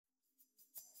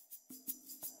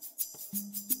The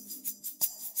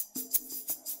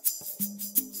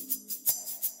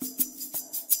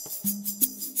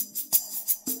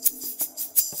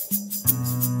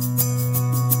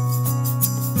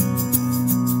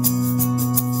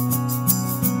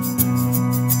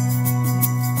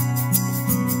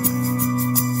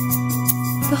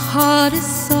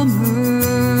hottest summer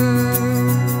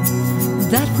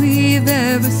that we've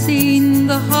ever seen,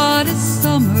 the hottest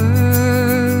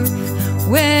summer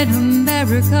when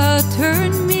America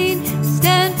turned mean.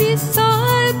 Stand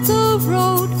beside the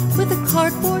road with a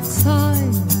cardboard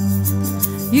sign.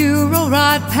 You roll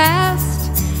right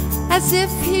past as if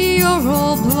you're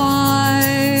all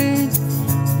blind.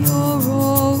 You're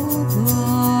all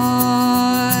blind.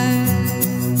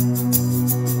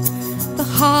 The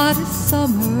hottest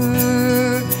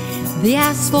summer, the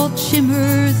asphalt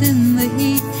shimmers in the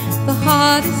heat. The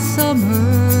hottest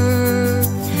summer,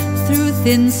 through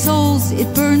thin soles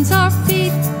it burns our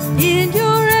feet. In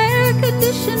your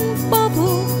air-conditioned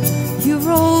bubble you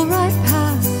roll right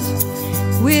past,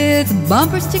 with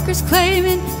bumper stickers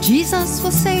claiming Jesus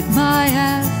will save my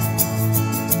ass.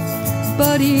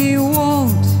 But he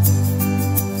won't.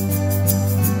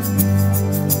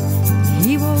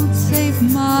 He won't save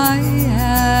my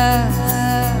ass.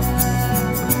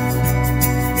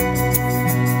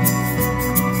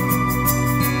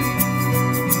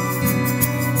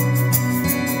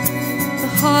 The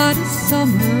hottest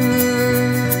summer,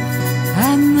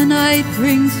 and the night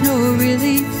brings no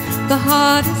relief. The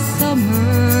hottest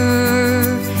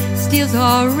summer steals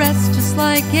our rest just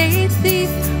like a thief.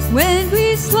 When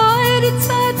we slide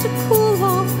inside to cool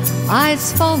off,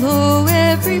 eyes follow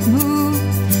every move.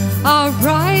 Our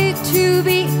right to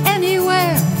be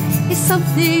anywhere is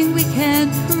something we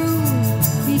can't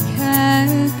prove. We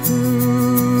can't prove.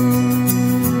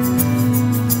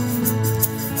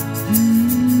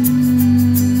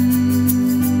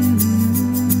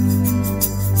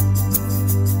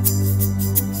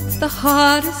 The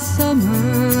hottest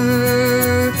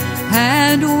summer,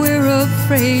 and we're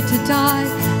afraid to die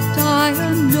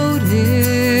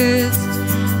unnoticed.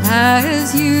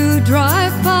 As you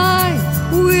drive by,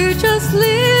 we're just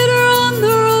litter on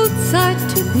the roadside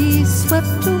to be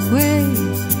swept away,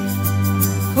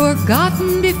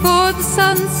 forgotten before the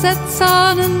sun sets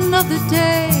on another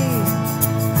day.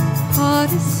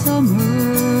 Hottest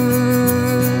summer.